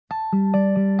President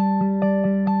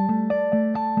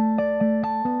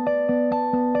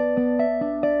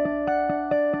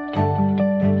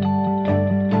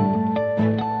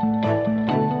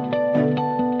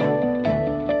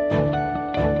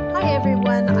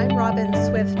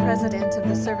of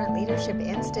the Servant Leadership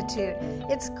Institute.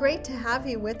 It's great to have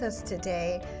you with us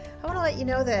today. I want to let you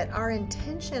know that our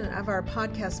intention of our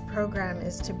podcast program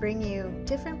is to bring you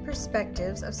different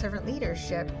perspectives of servant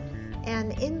leadership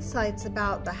and insights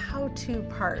about the how-to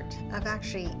part of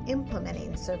actually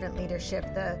implementing servant leadership,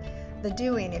 the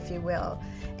doing, if you will.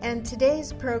 And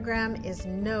today's program is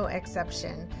no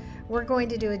exception. We're going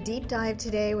to do a deep dive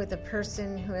today with a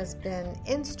person who has been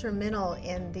instrumental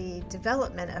in the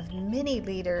development of many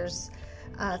leaders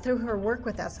through her work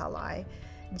with SLI.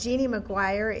 Jeannie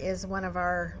McGuire is one of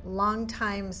our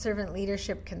longtime servant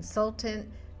leadership consultant,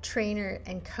 trainer,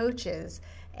 and coaches.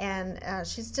 And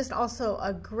she's just also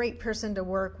a great person to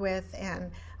work with. And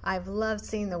I've loved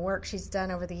seeing the work she's done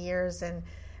over the years. And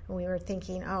we were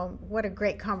thinking, oh, what a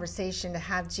great conversation to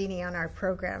have Jeannie on our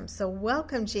program. So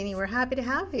welcome, Jeannie. We're happy to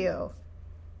have you.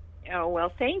 Oh,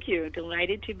 well, thank you.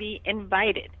 Delighted to be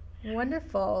invited.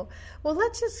 Wonderful. Well,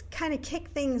 let's just kind of kick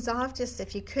things off. Just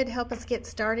if you could help us get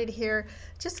started here,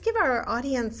 just give our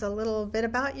audience a little bit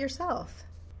about yourself.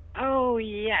 Oh,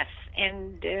 yes.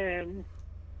 And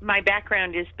my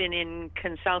background has been in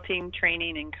consulting,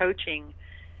 training, and coaching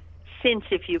since,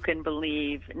 if you can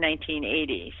believe,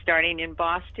 1980, starting in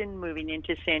Boston, moving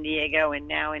into San Diego, and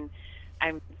now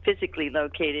I'm physically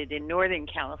located in Northern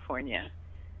California.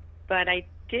 But I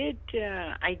did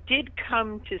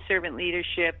come to servant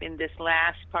leadership in this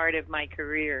last part of my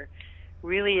career,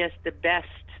 really as the best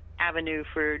avenue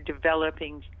for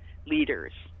developing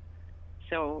leaders.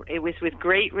 So it was with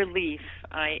great relief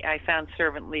I found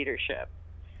servant leadership.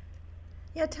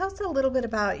 Yeah, tell us a little bit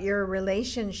about your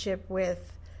relationship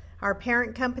with our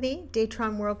parent company,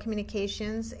 Datron World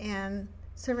Communications, and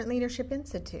Servant Leadership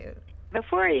Institute.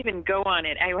 Before I even go on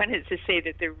it, I wanted to say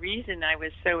that the reason I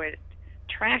was so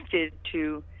attracted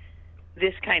to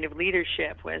this kind of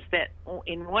leadership was that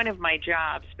in one of my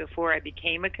jobs before I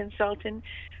became a consultant,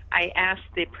 I asked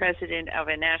the president of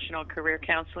a national career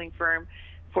counseling firm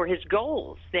for his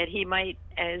goals, that he might,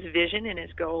 his vision and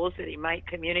his goals, that he might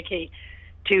communicate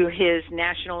to his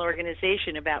national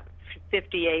organization, about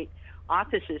 58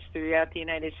 offices throughout the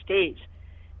United States.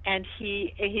 And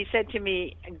he said to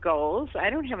me, goals? I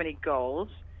don't have any goals.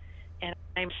 And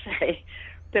I'm sorry.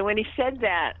 So when he said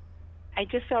that, I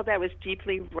just felt that was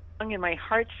deeply wrong, and my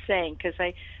heart sank,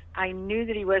 because I knew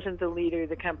that he wasn't the leader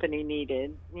the company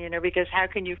needed, because how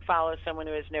can you follow someone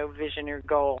who has no vision or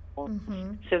goal?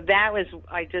 Mm-hmm. So that was,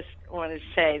 I just want to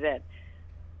say that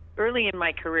early in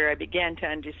my career, I began to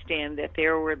understand that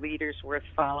there were leaders worth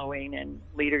following and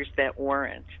leaders that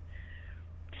weren't.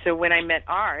 So when I met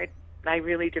Art, I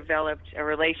really developed a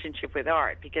relationship with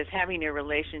Art, because having a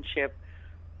relationship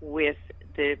with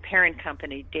the parent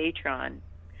company, Datron,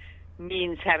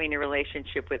 means having a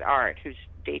relationship with Art, who's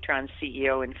Datron's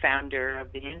CEO and founder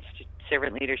of the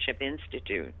Servant Leadership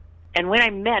Institute. And when I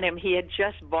met him, he had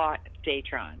just bought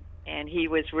Datron, and he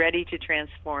was ready to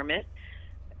transform it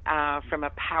from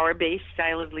a power-based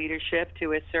style of leadership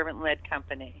to a servant-led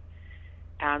company.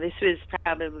 This was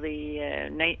probably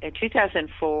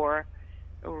 2004,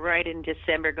 right in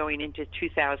December going into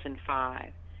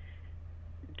 2005.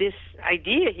 This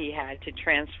idea he had to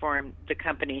transform the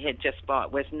company he had just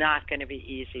bought was not going to be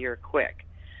easy or quick,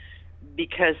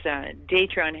 because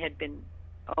Datron had been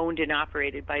owned and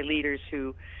operated by leaders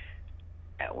who,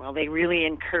 they really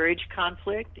encouraged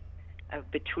conflict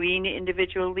between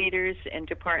individual leaders and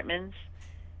departments,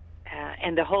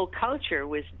 and the whole culture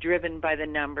was driven by the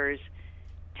numbers,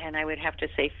 and I would have to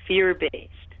say fear-based.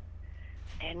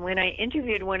 And when I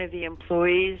interviewed one of the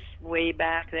employees way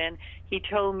back then, he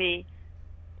told me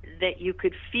that you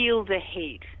could feel the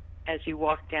hate as you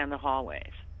walked down the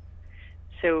hallways.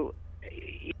 So,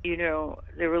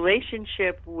 the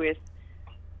relationship with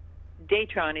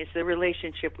Datron is the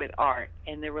relationship with Art,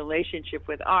 and the relationship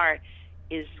with Art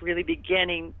is really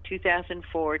beginning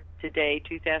 2004 today,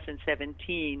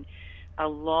 2017, a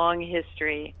long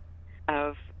history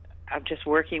of just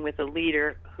working with a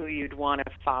leader who you'd want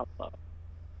to follow.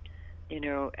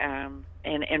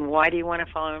 And why do you want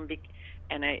to follow him?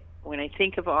 And when I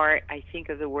think of Art, I think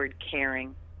of the word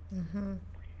caring. Mm-hmm.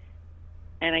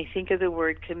 And I think of the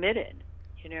word committed.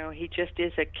 He just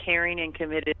is a caring and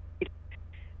committed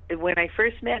leader. When I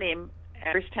first met him,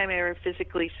 first time I ever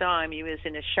physically saw him, he was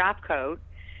in a shop coat,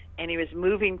 and he was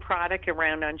moving product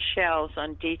around on shelves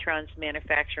on Datron's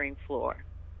manufacturing floor.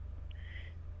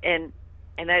 And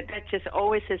that just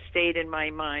always has stayed in my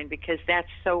mind, because that's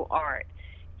so Art.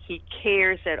 he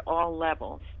cares at all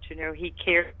levels. He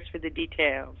cares for the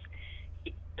details.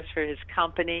 He cares for his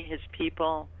company, his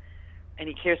people, and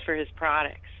he cares for his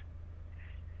products.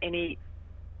 And he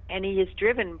is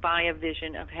driven by a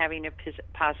vision of having a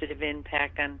positive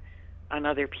impact on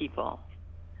other people.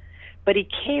 But he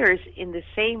cares in the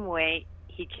same way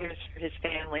he cares for his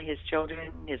family, his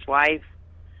children, his wife.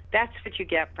 That's what you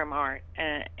get from Art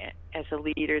as a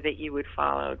leader that you would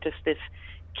follow, just this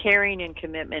caring and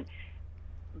commitment.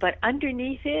 But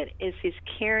underneath it is his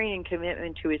caring and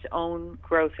commitment to his own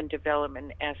growth and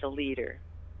development as a leader.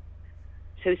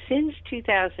 So since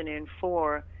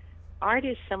 2004, Art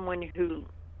is someone who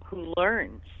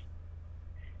learns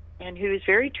and who is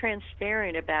very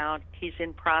transparent about he's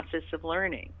in process of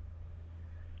learning.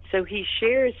 So he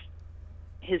shares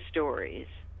his stories.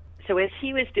 So as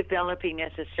he was developing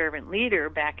as a servant leader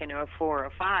back in 2004 or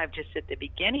 2005, just at the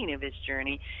beginning of his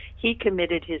journey, he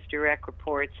committed his direct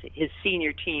reports, his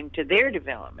senior team, to their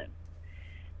development.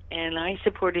 And I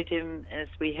supported him as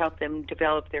we helped them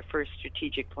develop their first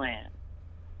strategic plan.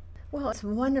 Well, it's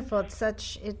wonderful.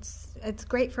 It's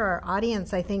great for our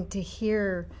audience, I think, to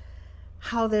hear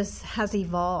how this has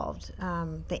evolved,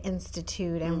 the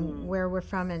Institute and where we're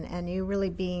from, and you really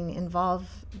being involved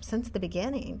since the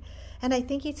beginning. And I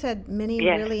think you said many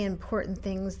really important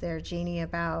things there, Jeannie,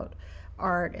 about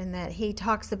Art, and that he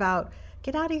talks about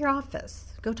get out of your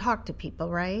office, go talk to people,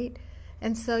 right?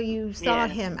 And so you saw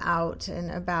him out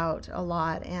and about a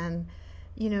lot, and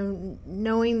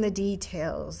knowing the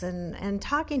details and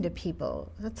talking to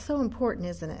people. That's so important,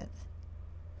 isn't it?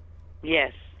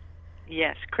 Yes,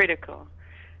 critical.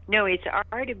 No, it's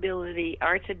Art's ability,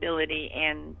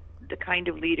 and the kind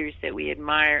of leaders that we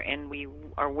admire and we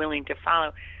are willing to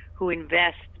follow, who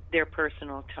invest their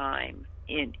personal time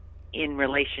in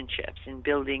relationships, in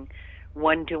building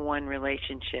one-to-one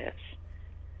relationships,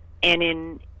 and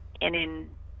in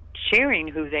sharing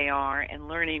who they are and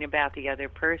learning about the other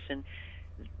person.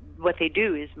 What they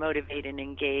do is motivate and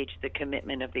engage the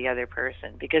commitment of the other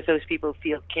person, because those people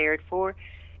feel cared for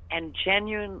and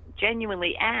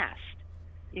genuinely asked,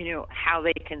 how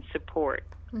they can support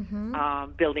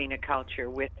building a culture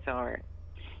with Art.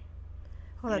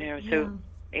 So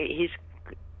he's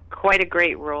quite a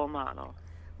great role model.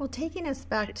 Well, taking us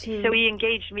back to... So he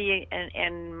engaged me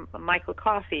and Michael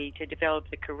Coffey to develop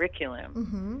the curriculum.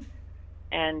 Mm-hmm.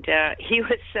 And he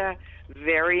was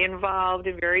very involved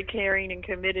and very caring and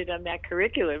committed on that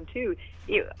curriculum, too.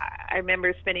 I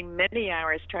remember spending many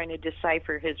hours trying to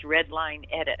decipher his red line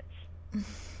edits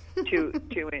to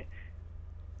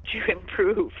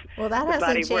improve the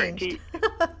body work.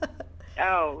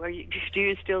 Do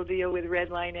you still deal with red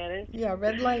line edits? Yeah,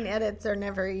 red line edits are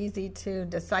never easy to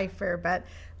decipher. But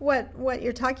what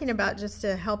you're talking about, just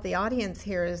to help the audience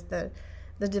here, is the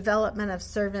development of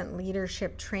servant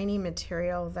leadership training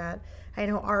material that I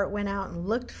know Art went out and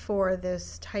looked for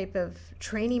this type of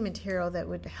training material that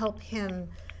would help him,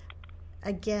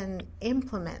 again,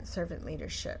 implement servant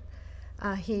leadership.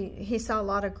 He saw a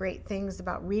lot of great things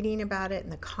about reading about it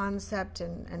and the concept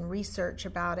and research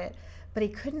about it, but he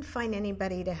couldn't find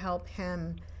anybody to help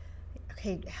him.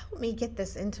 Okay, help me get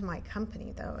this into my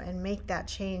company, though, and make that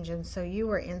change. And so you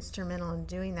were instrumental in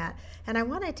doing that. And I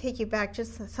want to take you back,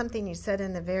 just something you said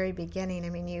in the very beginning. I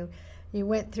mean, you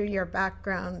went through your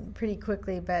background pretty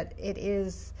quickly, but it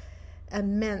is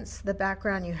immense, the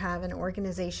background you have in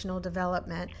organizational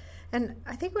development. And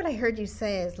I think what I heard you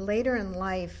say is later in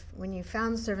life, when you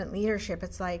found servant leadership,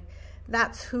 it's like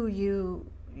that's who you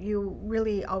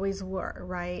really always were,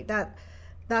 right?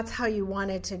 That's how you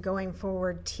wanted to, going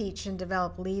forward, teach and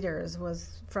develop leaders,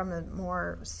 was from a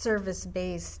more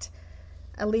service-based,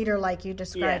 a leader like you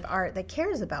describe, Art, that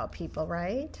cares about people,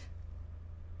 right?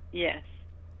 Yes.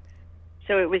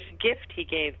 So it was a gift he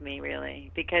gave me,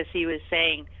 really, because he was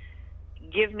saying,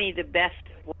 give me the best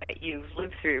of what you've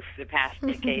lived through for the past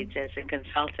decades as a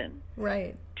consultant.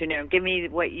 Right. Give me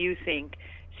what you think.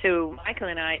 So Michael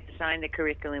and I designed the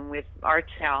curriculum with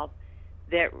Art's help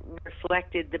that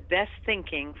reflected the best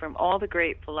thinking from all the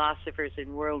great philosophers and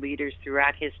world leaders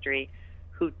throughout history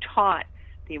who taught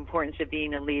the importance of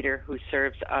being a leader who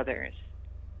serves others.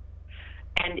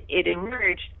 And it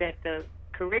emerged that the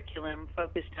curriculum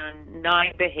focused on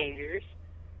 9 behaviors,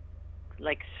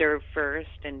 like serve first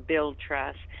and build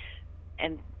trust.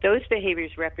 And those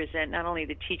behaviors represent not only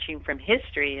the teaching from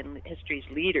history and history's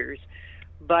leaders,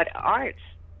 but Art's,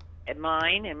 and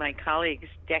mine and my colleagues'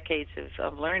 decades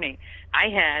of learning. I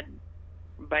had,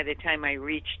 by the time I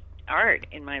reached Art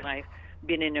in my life,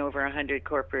 been in over 100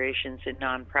 corporations and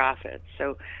nonprofits.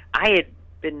 So I had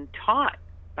been taught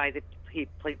by the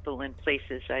people and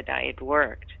places that I had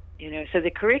worked So the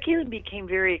curriculum became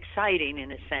very exciting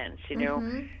in a sense,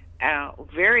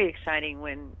 very exciting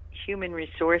when human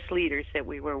resource leaders that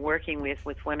we were working with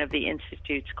one of the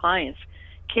Institute's clients,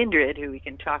 Kindred, who we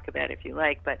can talk about if you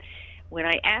like, but when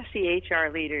I asked the HR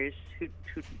leaders who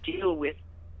deal with,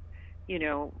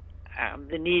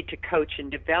 the need to coach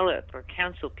and develop or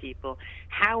counsel people,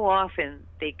 how often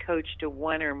they coach to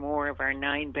one or more of our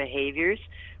 9 behaviors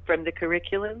from the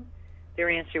curriculum, their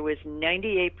answer was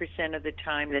 98% of the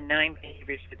time the 9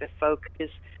 behaviors were the focus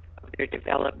of their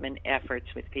development efforts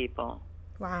with people.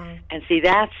 Wow. And see,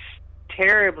 that's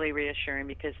terribly reassuring,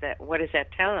 because what does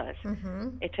that tell us?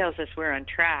 It tells us we're on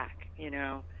track,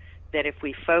 that if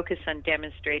we focus on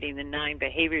demonstrating the 9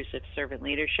 behaviors of servant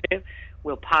leadership,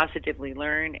 we'll positively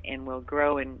learn and we'll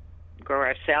grow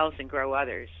ourselves and grow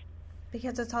others.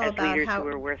 Because it's all as about leaders how who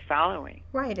are worth following.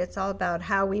 Right. It's all about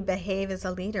how we behave as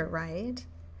a leader, right?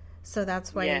 So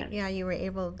that's why, you were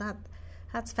able.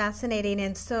 That's fascinating.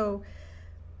 And so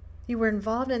you were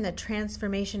involved in the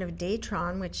transformation of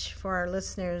Datron, which for our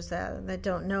listeners that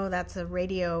don't know, that's a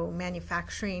radio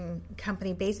manufacturing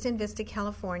company based in Vista,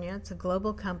 California. It's a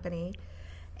global company.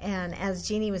 And as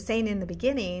Jeannie was saying in the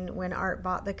beginning, when Art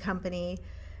bought the company,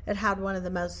 it had one of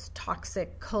the most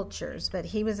toxic cultures. But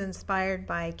he was inspired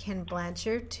by Ken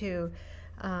Blanchard to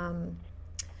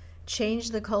change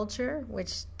the culture,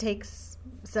 which takes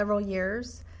several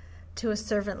years, to a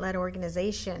servant-led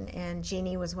organization. And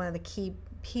Jeannie was one of the key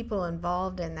people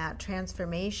involved in that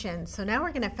transformation. So now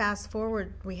we're going to fast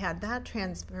forward. We had that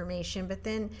transformation, but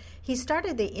then he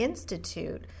started the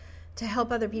Institute to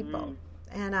help other people.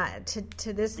 And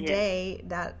to this day,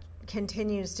 that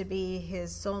continues to be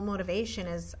his sole motivation,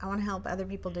 is I want to help other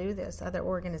people do this, other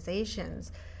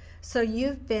organizations. So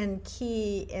you've been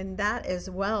key in that as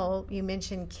well. You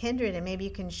mentioned Kindred, and maybe you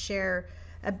can share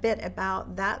a bit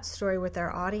about that story with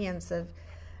our audience of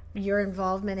your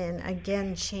involvement in,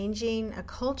 again, changing a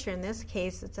culture. In this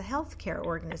case, it's a healthcare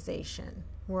organization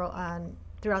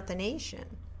throughout the nation.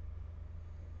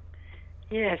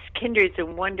 Yes, Kindred's a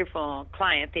wonderful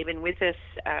client. They've been with us,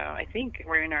 I think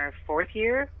we're in our 4th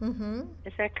year.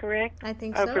 Is that correct? I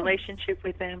think so. Of relationship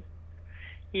with them.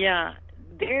 Yeah.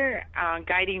 Their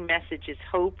guiding message is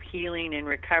hope, healing, and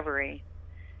recovery.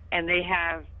 And they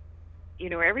have,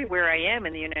 everywhere I am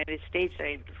in the United States,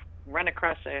 I run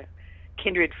across a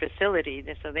Kindred facility.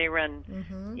 So they run,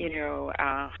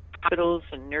 hospitals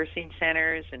and nursing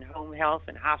centers and home health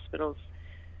and hospitals,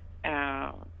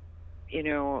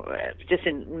 just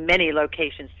in many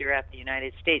locations throughout the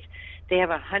United States. They have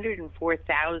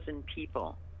 104,000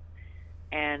 people,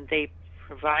 and they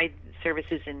provide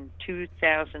services in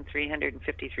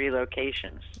 2,353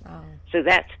 locations. Wow. So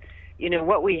that's,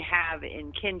 what we have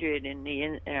in Kindred, and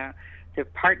the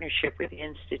partnership with the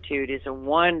Institute is a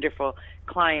wonderful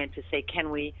client to say, can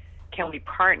we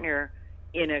partner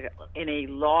in a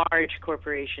large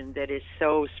corporation that is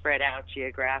so spread out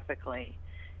geographically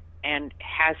and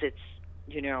has its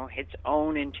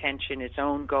own intention, its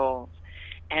own goals.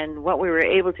 And what we were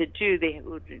able to do,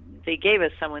 they gave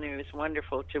us someone who was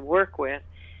wonderful to work with,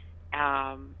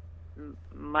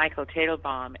 Michael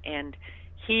Tadelbaum, and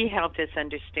he helped us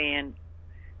understand.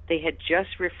 They had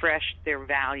just refreshed their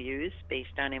values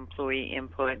based on employee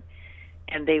input,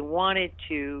 and they wanted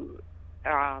to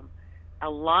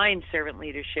align servant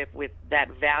leadership with that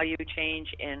value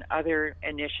change and other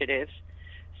initiatives.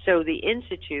 So the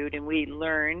Institute, and we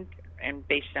learned, and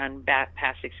based on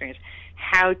past experience,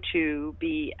 how to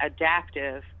be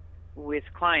adaptive with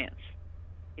clients,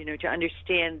 to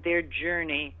understand their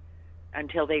journey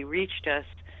until they reached us,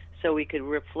 so we could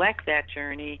reflect that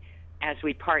journey as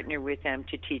we partner with them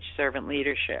to teach servant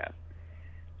leadership.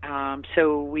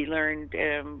 So we learned,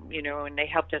 and they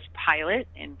helped us pilot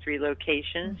in 3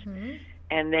 locations,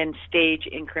 and then stage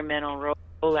incremental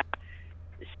rollout.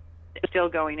 It's still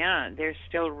going on. They're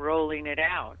still rolling it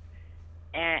out.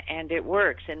 And it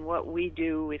works. And what we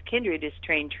do with Kindred is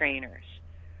train trainers.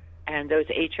 And those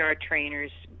HR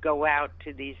trainers go out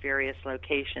to these various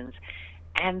locations.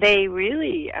 And they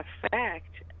really affect,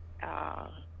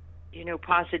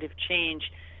 positive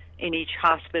change in each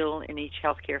hospital, in each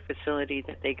healthcare facility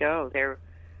that they go. They're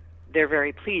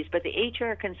very pleased. But the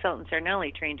HR consultants are not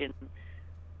only trained in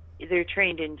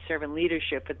servant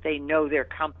leadership, but they know their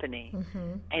company,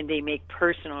 and they make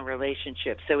personal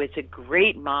relationships. So it's a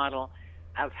great model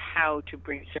of how to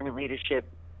bring servant leadership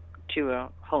to a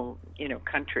whole,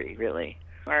 country, really.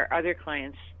 Our other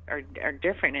clients are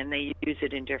different, and they use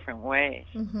it in different ways.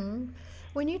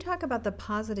 When you talk about the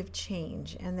positive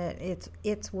change and that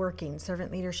it's working,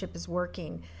 servant leadership is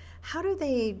working, how do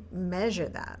they measure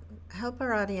that? Help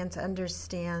our audience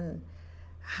understand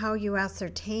how you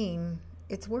ascertain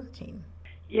it's working.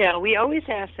 Yeah, we always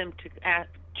ask them to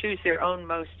choose their own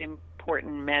most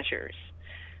important measures.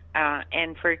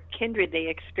 And for Kindred, they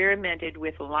experimented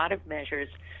with a lot of measures,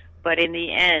 but in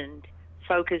the end,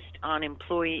 focused on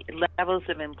employee levels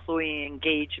of employee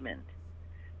engagement.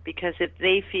 Because if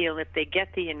they get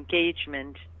the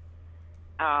engagement,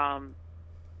 they're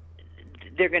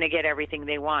going to get everything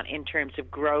they want in terms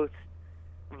of growth,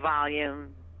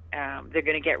 volume. They're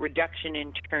going to get reduction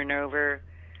in turnover.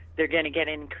 They're going to get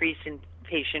an increase in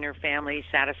patient or family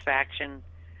satisfaction.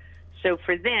 So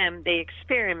for them, they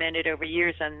experimented over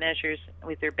years on measures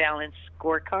with their balanced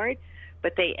scorecard,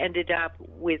 but they ended up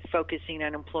with focusing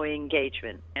on employee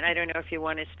engagement. And I don't know if you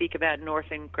want to speak about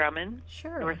Northrop Grumman.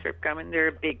 Sure. Northrop Grumman, they're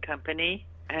a big company.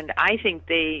 And I think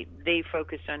they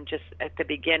focused on, just at the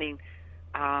beginning,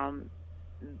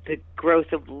 the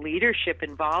growth of leadership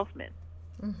involvement.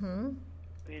 Mm-hmm.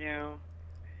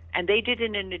 And they did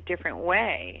it in a different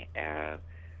way.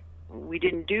 We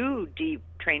didn't do deep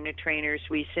train-the-trainers.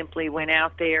 We simply went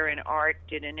out there, and ART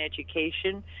did an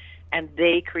education, and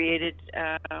they created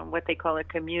what they call a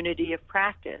community of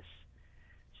practice.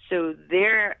 So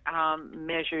their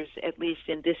measures, at least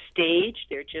in this stage,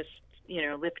 they're just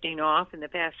lifting off in the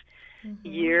past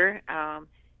year,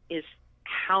 is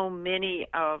how many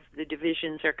of the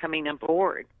divisions are coming on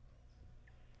board.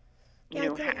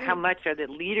 How much are the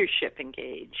leadership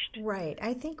engaged? Right.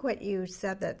 I think what you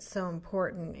said that's so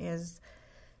important is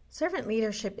servant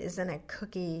leadership isn't a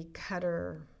cookie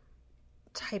cutter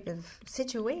type of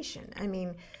situation. I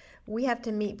mean, we have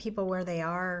to meet people where they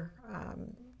are,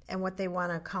 and what they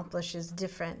want to accomplish is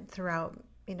different throughout,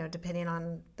 depending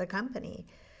on the company.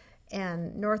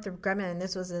 And Northrop Grumman,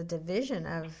 this was a division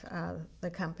of the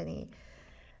company,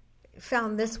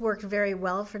 found this worked very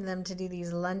well for them to do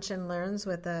these lunch and learns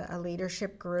with a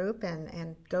leadership group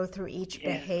and go through each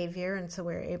behavior. And so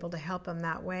we were able to help them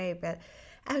that way. But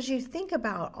as you think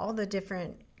about all the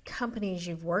different companies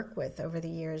you've worked with over the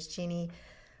years, Jeannie,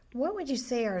 what would you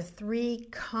say are 3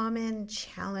 common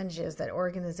challenges that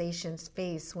organizations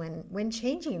face when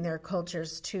changing their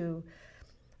cultures to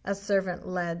a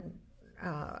servant-led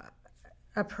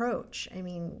approach? I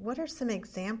mean, what are some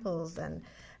examples, and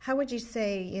how would you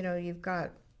say, you've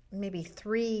got maybe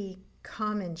 3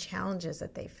 common challenges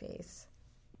that they face?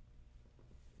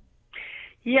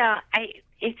 Yeah,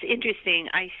 it's interesting.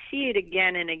 I see it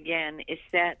again and again, is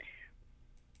that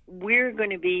we're going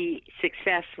to be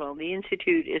successful. The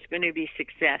Institute is going to be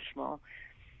successful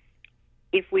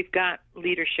if we've got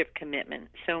leadership commitment.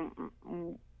 So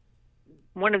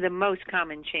one of the most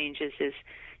common changes is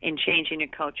in changing a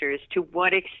culture is, to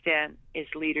what extent is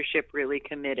leadership really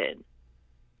committed?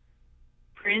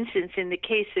 For instance, in the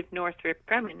case of Northrop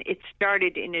Grumman, it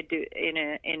started in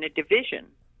a division.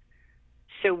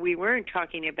 So we weren't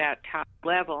talking about top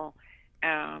level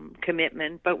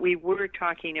commitment, but we were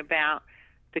talking about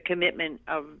the commitment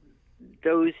of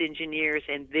those engineers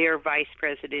and their vice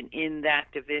president in that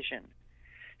division.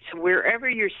 So wherever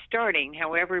you're starting,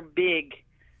 however big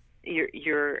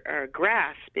your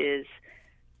grasp is,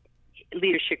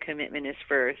 leadership commitment is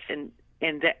first, and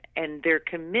their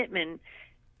commitment,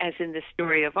 as in the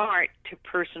story of ART, to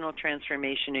personal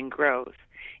transformation and growth.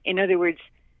 In other words,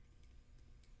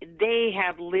 they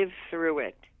have lived through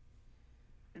it.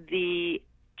 The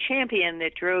champion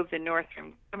that drove the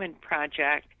Northrop Grumman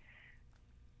project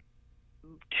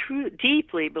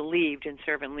deeply believed in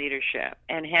servant leadership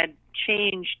and had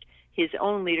changed his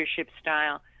own leadership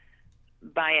style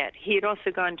by it. He had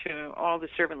also gone to all the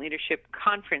servant leadership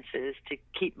conferences to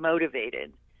keep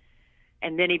motivated,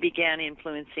 and then he began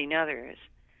influencing others.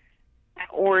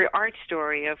 Or ART's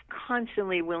story of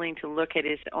constantly willing to look at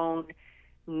his own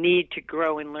need to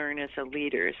grow and learn as a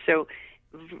leader. So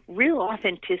real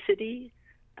authenticity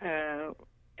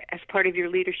as part of your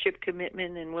leadership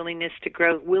commitment, and willingness to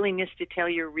grow, willingness to tell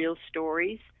your real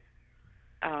stories,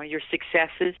 your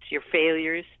successes, your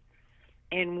failures,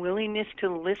 and willingness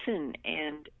to listen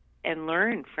and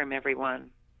learn from everyone.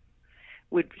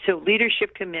 So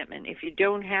leadership commitment, if you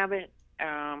don't have it,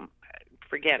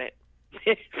 forget it.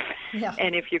 Yeah.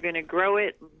 And if you're going to grow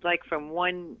it, like from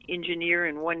one engineer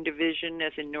in one division,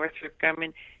 as in Northrop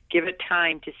Grumman, give it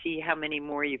time to see how many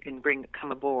more you can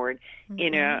come aboard.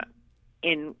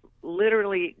 In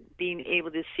literally being able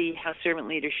to see how servant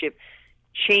leadership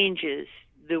changes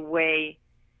the way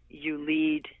you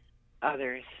lead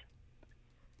others.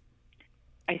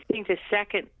 I think the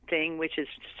second thing, which is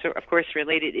of course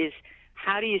related, is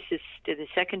the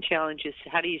second challenge is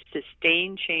how do you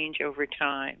sustain change over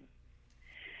time?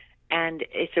 And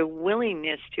it's a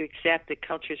willingness to accept that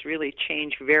cultures really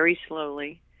change very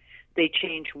slowly. They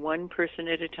change one person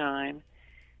at a time,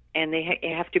 and they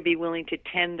have to be willing to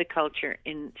tend the culture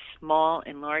in small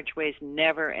and large ways,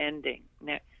 never ending.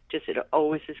 Just it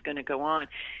always is going to go on,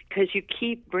 because you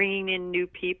keep bringing in new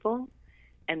people,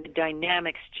 and the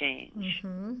dynamics change.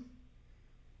 Mm-hmm.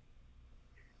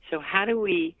 So how do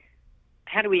we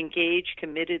engage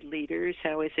committed leaders?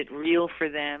 How is it real for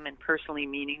them and personally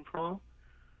meaningful?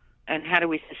 And how do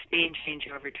we sustain change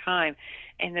over time?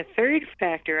 And the third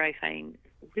factor I find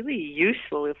really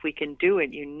useful, if we can do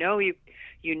it, you know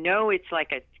it's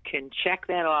like can check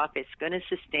that off, it's going to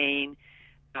sustain,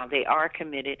 they are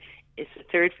committed. It's the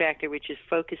third factor, which is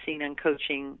focusing on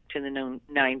coaching to the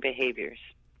 9 behaviors.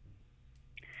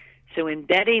 So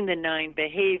embedding the 9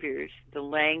 behaviors, the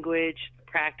language, the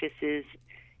practices,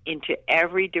 into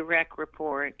every direct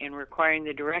report, and requiring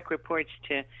the direct reports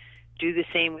to do the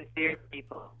same with their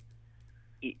people,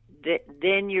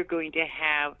 then you're going to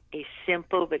have a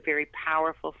simple but very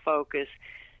powerful focus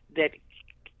that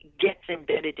gets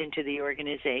embedded into the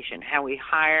organization. How we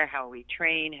hire, how we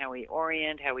train, how we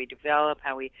orient, how we develop,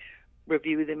 how we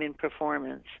review them in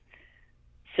performance.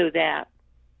 So that,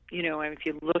 if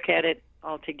you look at it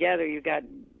all together, you've got,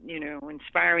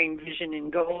 inspiring vision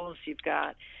and goals, you've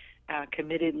got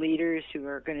committed leaders who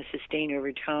are going to sustain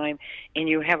over time, and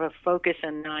you have a focus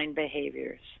on 9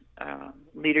 behaviors,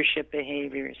 leadership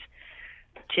behaviors.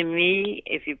 To me,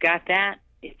 if you've got that,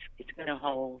 it's going to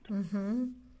hold. Mm-hmm.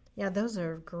 Yeah, those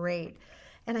are great.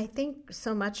 And I think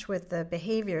so much with the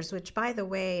behaviors, which, by the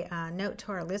way, note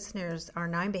to our listeners, our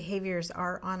 9 behaviors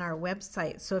are on our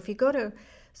website. So if you go to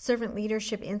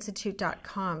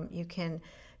servantleadershipinstitute.com, you can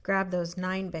grab those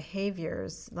 9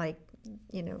 behaviors, like,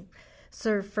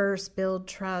 serve first, build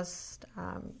trust,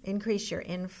 increase your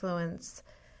influence,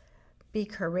 be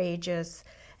courageous.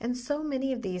 And so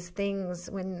many of these things,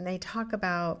 when we talk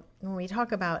about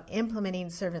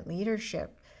implementing servant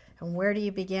leadership, and where do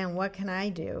you begin? What can I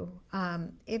do?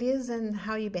 It is in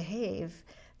how you behave.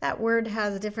 That word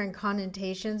has different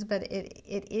connotations, but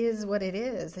it is what it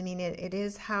is. I mean, it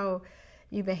is how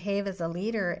you behave as a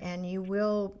leader, and you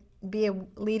will be a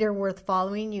leader worth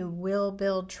following. You will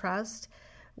build trust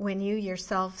when you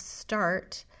yourself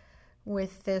start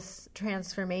with this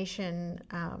transformation,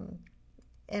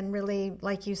 and really,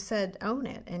 like you said, own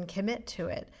it and commit to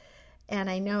it. And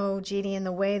I know, Jeannie, in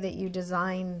the way that you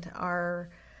designed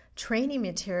our training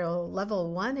material,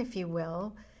 level 1, if you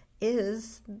will,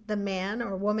 is the man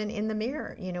or woman in the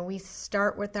mirror. We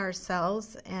start with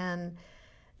ourselves, and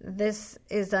this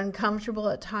is uncomfortable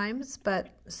at times, but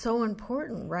so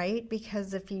important, right?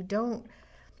 Because if you don't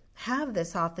have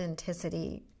this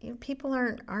authenticity, people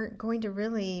aren't going to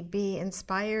really be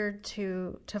inspired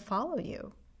to follow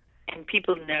you. And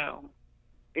people know.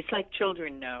 It's like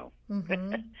children know.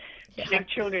 Mm-hmm. Yeah.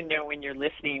 Children know when you're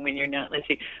listening, when you're not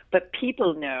listening. But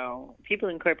people know. People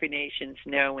in corporations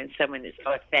know when someone is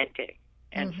authentic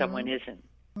and Mm-hmm. someone isn't.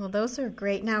 Well, those are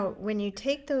great. Now, when you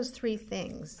take those 3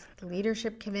 things,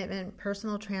 leadership commitment,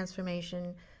 personal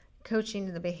transformation, coaching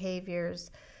to the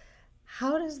behaviors,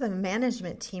 how does the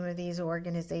management team of these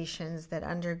organizations that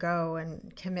undergo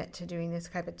and commit to doing this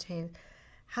type of change,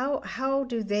 how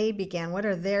do they begin? What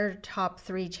are their top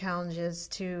 3 challenges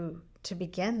to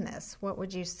begin this? What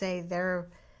would you say they're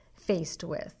faced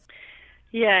with?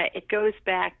 Yeah, it goes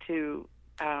back to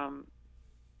sort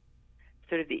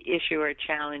of the issue or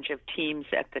challenge of teams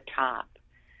at the top,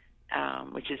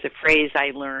 which is a phrase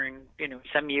I learned,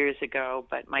 some years ago.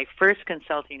 But my first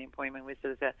consulting appointment was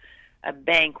with a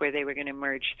bank where they were going to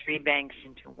merge 3 banks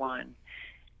into one,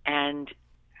 and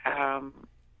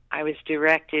I was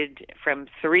directed from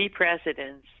 3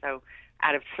 presidents. So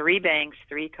out of 3 banks,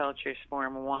 3 cultures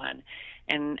form one.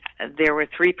 And there were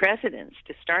 3 presidents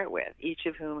to start with, each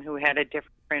of who had a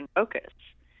different focus,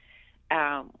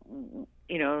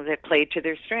 that played to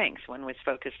their strengths. One was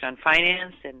focused on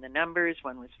finance and the numbers.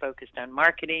 One was focused on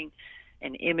marketing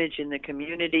and image in the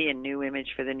community and new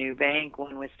image for the new bank.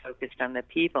 One was focused on the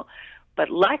people. But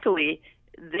luckily,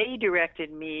 they directed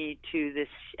me to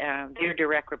their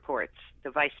direct reports,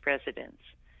 the vice presidents.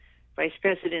 Vice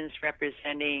presidents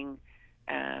representing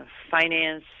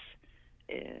finance,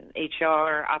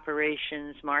 HR,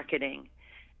 operations, marketing.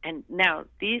 And now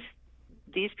these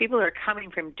people are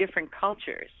coming from different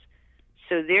cultures,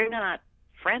 so they're not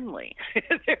friendly.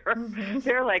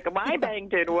 They're like, my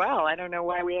bank did well. I don't know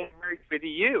why we hadn't merged with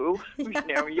you.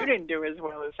 You didn't do as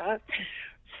well as us.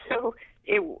 So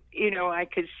I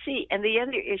could see. And the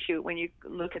other issue, when you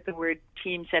look at the word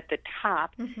teams at the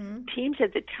top, teams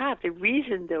at the top, the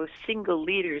reason those single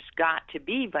leaders got to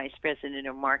be vice president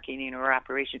of marketing or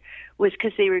operation was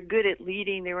because they were good at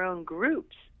leading their own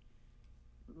groups.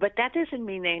 But that doesn't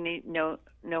mean they know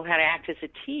how to act as a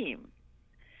team.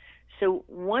 So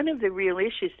one of the real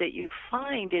issues that you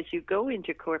find as you go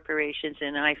into corporations,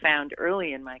 and I found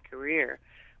early in my career,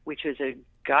 which was a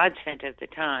godsend at the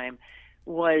time,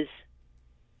 was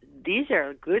these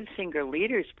are good single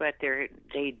leaders, but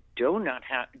they do not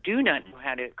know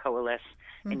how to coalesce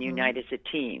and unite as a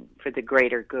team for the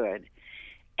greater good.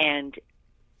 And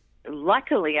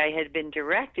luckily, I had been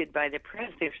directed by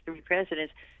there's 3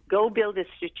 presidents, go build a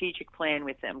strategic plan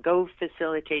with them, go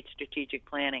facilitate strategic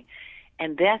planning.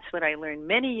 And that's what I learned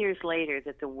many years later,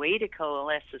 that the way to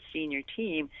coalesce a senior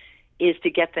team is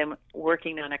to get them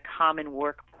working on a common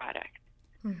work product.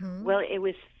 Mm-hmm. Well, it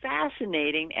was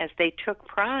fascinating as they took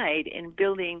pride in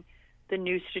building the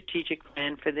new strategic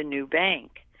plan for the new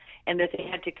bank, and that they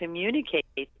had to communicate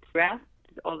throughout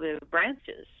all the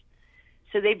branches.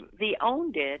 So they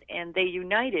owned it, and they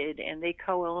united, and they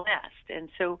coalesced. And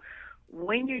so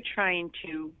when you're trying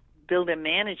to build a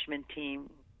management team,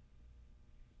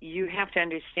 you have to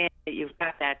understand that you've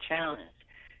got that challenge.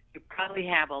 You probably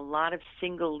have a lot of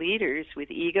single leaders with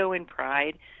ego and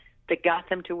pride that got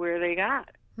them to where they got.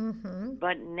 Mm-hmm.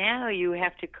 But now you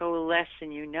have to coalesce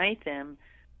and unite them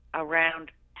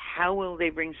around how will they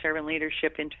bring servant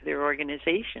leadership into their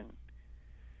organization,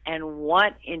 and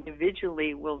what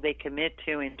individually will they commit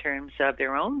to in terms of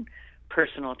their own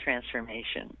personal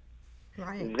transformation.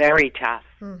 Right. Very tough.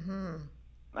 Mm-hmm.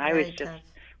 I was just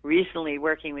recently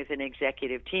working with an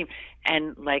executive team,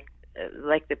 and like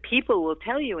the people will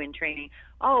tell you in training,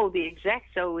 oh, the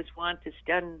execs always want this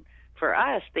done for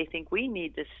us. They think we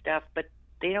need this stuff, but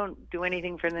they don't do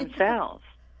anything for themselves.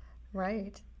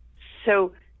 Right.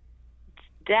 So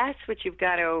that's what you've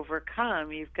got to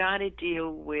overcome. You've got to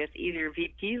deal with either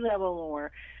VP level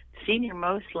or senior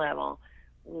most level.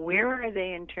 Where are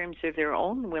they in terms of their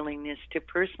own willingness to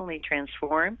personally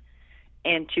transform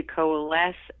and to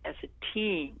coalesce as a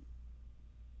team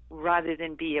rather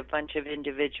than be a bunch of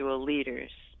individual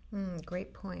leaders?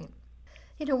 Great point.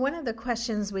 You know, one of the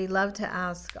questions we love to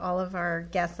ask all of our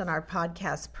guests on our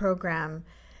podcast program,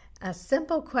 a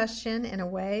simple question in a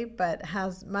way, but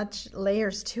has much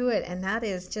layers to it, and that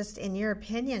is just, in your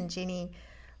opinion, Jeannie,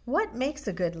 what makes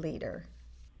a good leader?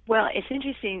 Well, it's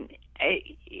interesting.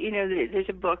 There's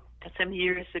a book some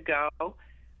years ago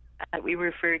we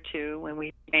referred to when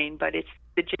we trained, but it's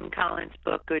the Jim Collins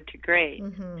book, Good to Great.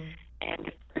 Mm-hmm. And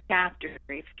the first chapter,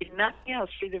 if you get nothing else,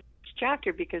 read the first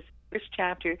chapter, because the first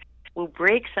chapter will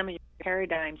break some of your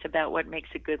paradigms about what makes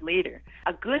a good leader.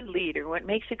 A good leader, what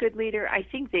makes a good leader, I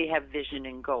think they have vision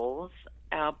and goals,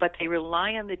 but they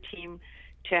rely on the team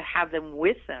to have them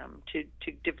with them, to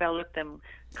develop them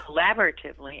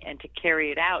collaboratively and to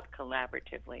carry it out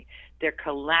collaboratively. They're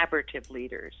collaborative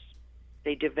leaders.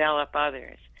 They develop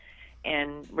others.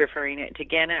 And referring it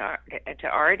again to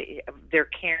Art, they're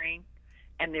caring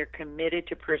and they're committed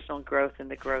to personal growth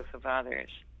and the growth of others.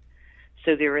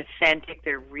 So they're authentic,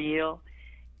 they're real.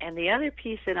 And the other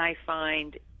piece that I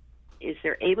find is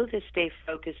they're able to stay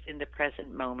focused in the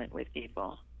present moment with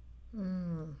people.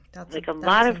 That's a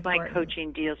lot of my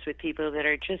coaching deals with people that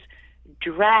are just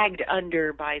dragged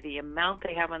under by the amount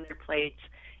they have on their plates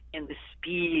and the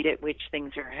speed at which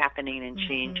things are happening and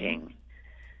changing. Mm-hmm.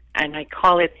 And I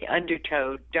call it the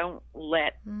undertow. Don't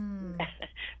let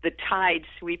the tide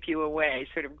sweep you away,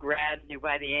 sort of grab you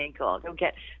by the ankle. Don't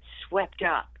get swept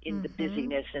up in the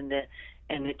busyness and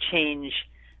the change.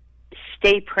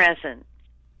 Stay present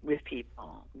with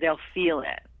people. They'll feel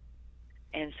it.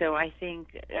 And so I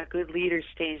think a good leader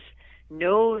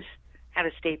knows how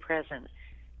to stay present.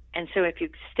 And so if you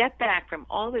step back from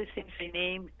all those things I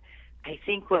named, I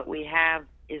think what we have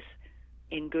is,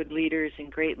 in good leaders and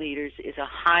great leaders, is a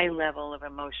high level of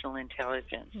emotional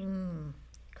intelligence.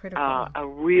 Critical. A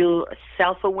real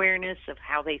self-awareness of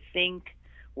how they think,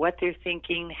 what they're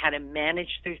thinking, how to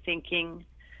manage their thinking,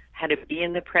 how to be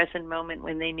in the present moment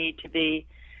when they need to be,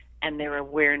 and their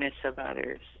awareness of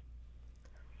others.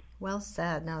 Well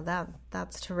said. No,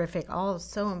 that's terrific. All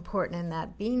so important in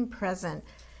that being present.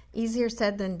 Easier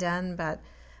said than done, but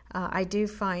I do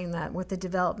find that with the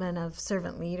development of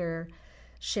servant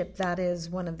leadership, that is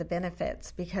one of the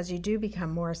benefits, because you do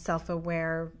become more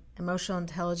self-aware. Emotional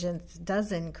intelligence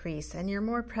does increase, and you're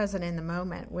more present in the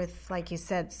moment with, like you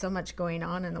said, so much going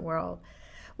on in the world.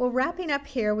 Well, wrapping up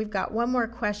here, we've got one more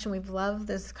question. We've loved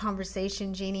this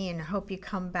conversation, Jeannie, and hope you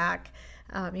come back.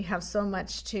 You have so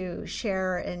much to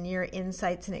share in your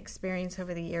insights and experience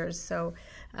over the years. So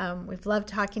we've loved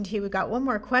talking to you. We've got one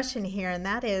more question here, and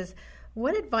that is,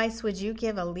 what advice would you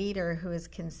give a leader who is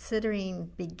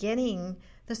considering beginning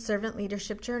the servant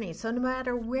leadership journey? So no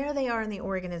matter where they are in the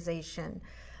organization,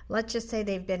 let's just say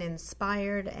they've been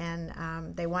inspired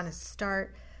and they want to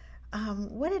start,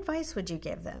 what advice would you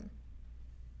give them?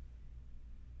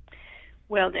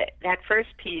 Well, that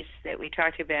first piece that we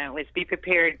talked about was be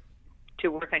prepared to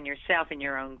work on yourself and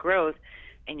your own growth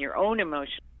and your own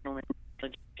emotional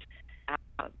intelligence,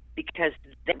 because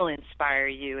they will inspire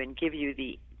you and give you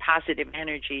the positive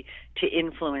energy to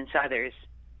influence others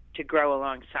to grow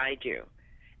alongside you.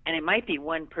 And it might be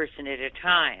one person at a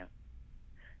time.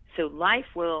 So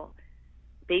life will,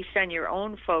 based on your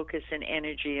own focus and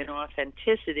energy and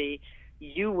authenticity,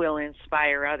 you will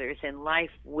inspire others, and life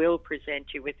will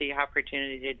present you with the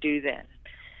opportunity to do that.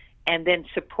 And then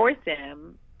support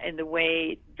them in the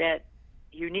way that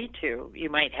you need to. You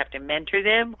might have to mentor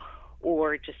them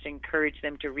or just encourage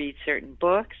them to read certain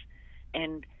books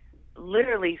and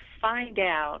literally find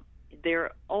out their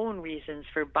own reasons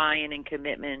for buy-in and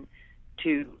commitment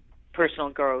to personal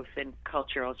growth and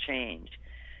cultural change.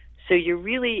 So you're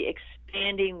really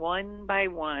expanding one by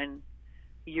one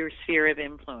your sphere of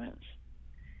influence.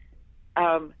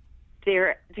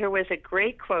 There was a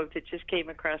great quote that just came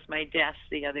across my desk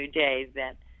the other day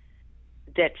that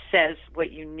says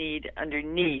what you need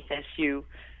underneath as you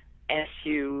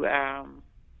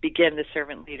begin the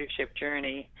servant leadership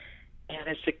journey. And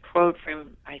it's a quote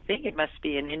from, I think it must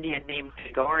be an Indian named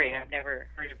Grigori. I've never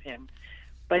heard of him.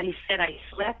 But he said, I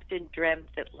slept and dreamt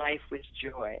that life was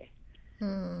joy.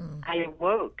 I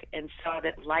awoke and saw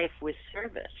that life was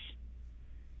service.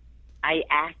 I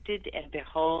acted, and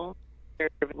behold,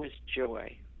 service was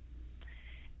joy.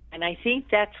 And I think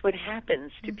that's what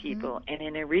happens to people. And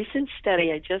in a recent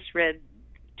study I just read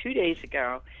 2 days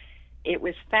ago, it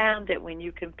was found that when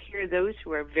you compare those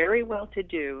who are very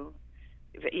well-to-do,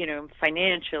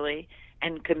 financially,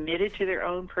 and committed to their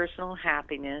own personal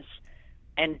happiness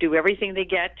and do everything they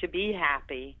get to be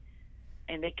happy,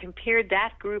 and they compared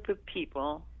that group of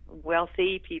people,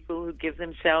 wealthy people who give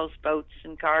themselves boats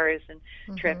and cars and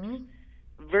trips,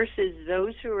 versus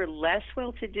those who are less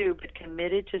well-to-do but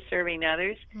committed to serving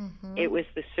others, it was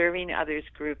the serving others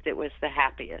group that was the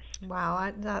happiest. Wow,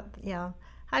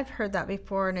 I've heard that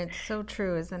before, and it's so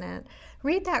true, isn't it?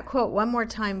 Read that quote one more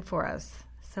time for us,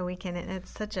 so we can. It's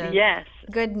such a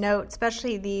good note,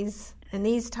 especially in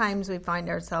these times we find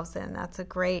ourselves in. That's a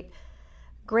great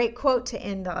quote to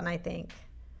end on, I think.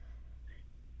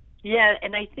 Yeah,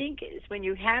 and I think when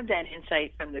you have that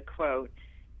insight from the quote,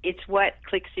 it's what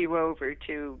clicks you over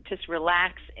to just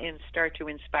relax and start to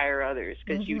inspire others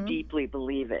because you deeply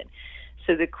believe it.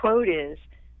 So the quote is,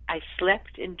 I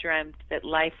slept and dreamt that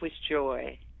life was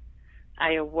joy.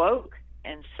 I awoke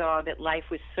and saw that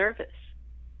life was service.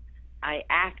 I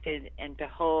acted, and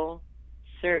behold,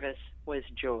 service was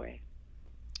joy.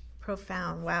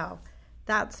 Profound. Wow.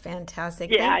 That's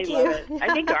fantastic. Yeah, Thank you. I love it.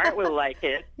 I think Art will like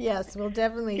it. Yes, we'll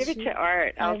definitely give it to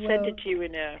Art. I'll send it to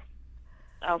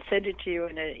you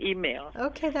in an email.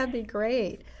 Okay, that'd be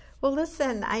great. Well,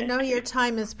 listen, I know your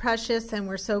time is precious, and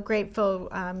we're so grateful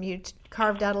you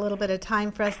carved out a little bit of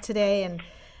time for us today and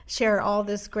share all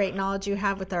this great knowledge you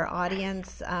have with our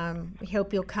audience. We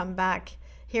hope you'll come back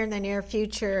here in the near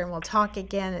future, and we'll talk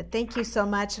again. And thank you so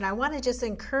much. And I want to just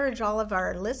encourage all of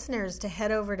our listeners to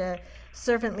head over to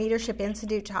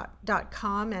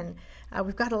servantleadershipinstitute.com, and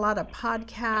we've got a lot of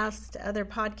podcasts, other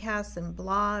podcasts and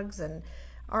blogs and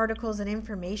articles and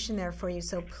information there for you.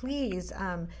 So please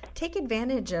take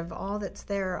advantage of all that's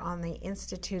there on the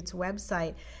Institute's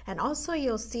website. And also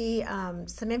you'll see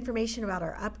some information about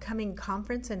our upcoming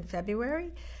conference in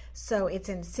February. So it's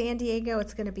in San Diego.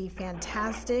 It's going to be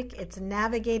fantastic. It's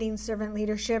navigating servant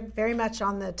leadership, very much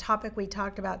on the topic we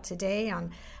talked about today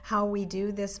on how we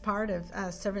do this part of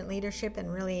servant leadership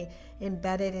and really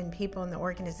embed it in people in the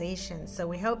organization. So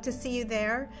we hope to see you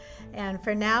there. And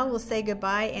for now, we'll say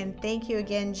goodbye. And thank you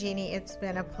again, Jeannie. It's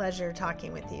been a pleasure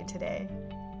talking with you today.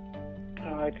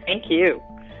 Oh, thank you.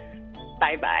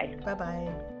 Bye-bye.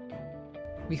 Bye-bye.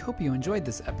 We hope you enjoyed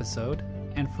this episode.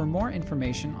 And for more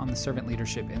information on the Servant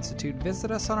Leadership Institute,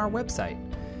 visit us on our website.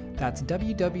 That's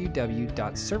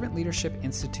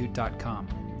www.servantleadershipinstitute.com.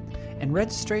 And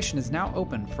registration is now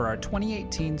open for our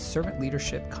 2018 Servant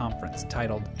Leadership Conference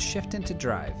titled Shift into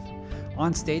Drive.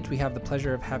 On stage, we have the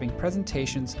pleasure of having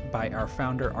presentations by our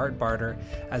founder, Art Barter,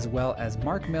 as well as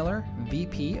Mark Miller,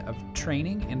 VP of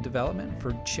Training and Development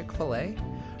for Chick-fil-A.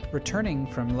 Returning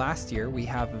from last year, we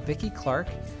have Vicki Clark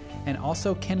and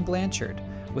also Ken Blanchard,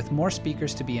 with more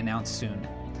speakers to be announced soon.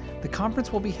 The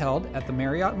conference will be held at the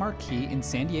Marriott Marquis in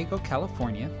San Diego,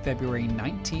 California, February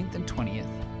 19th and 20th,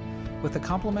 with a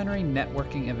complimentary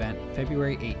networking event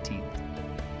February 18th.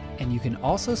 And you can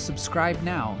also subscribe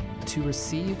now to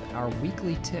receive our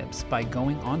weekly tips by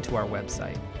going onto our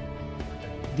website.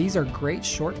 These are great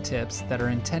short tips that are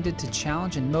intended to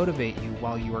challenge and motivate you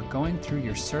while you are going through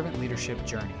your servant leadership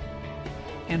journey.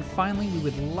 And finally, we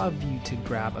would love you to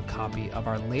grab a copy of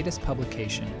our latest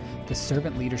publication, The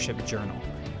Servant Leadership Journal,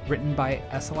 written by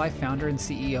SLI founder and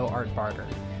CEO Art Barter.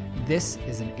 This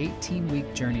is an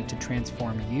 18-week journey to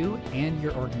transform you and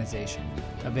your organization,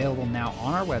 available now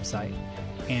on our website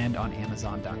and on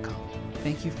Amazon.com.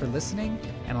 Thank you for listening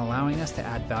and allowing us to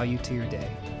add value to your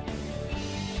day.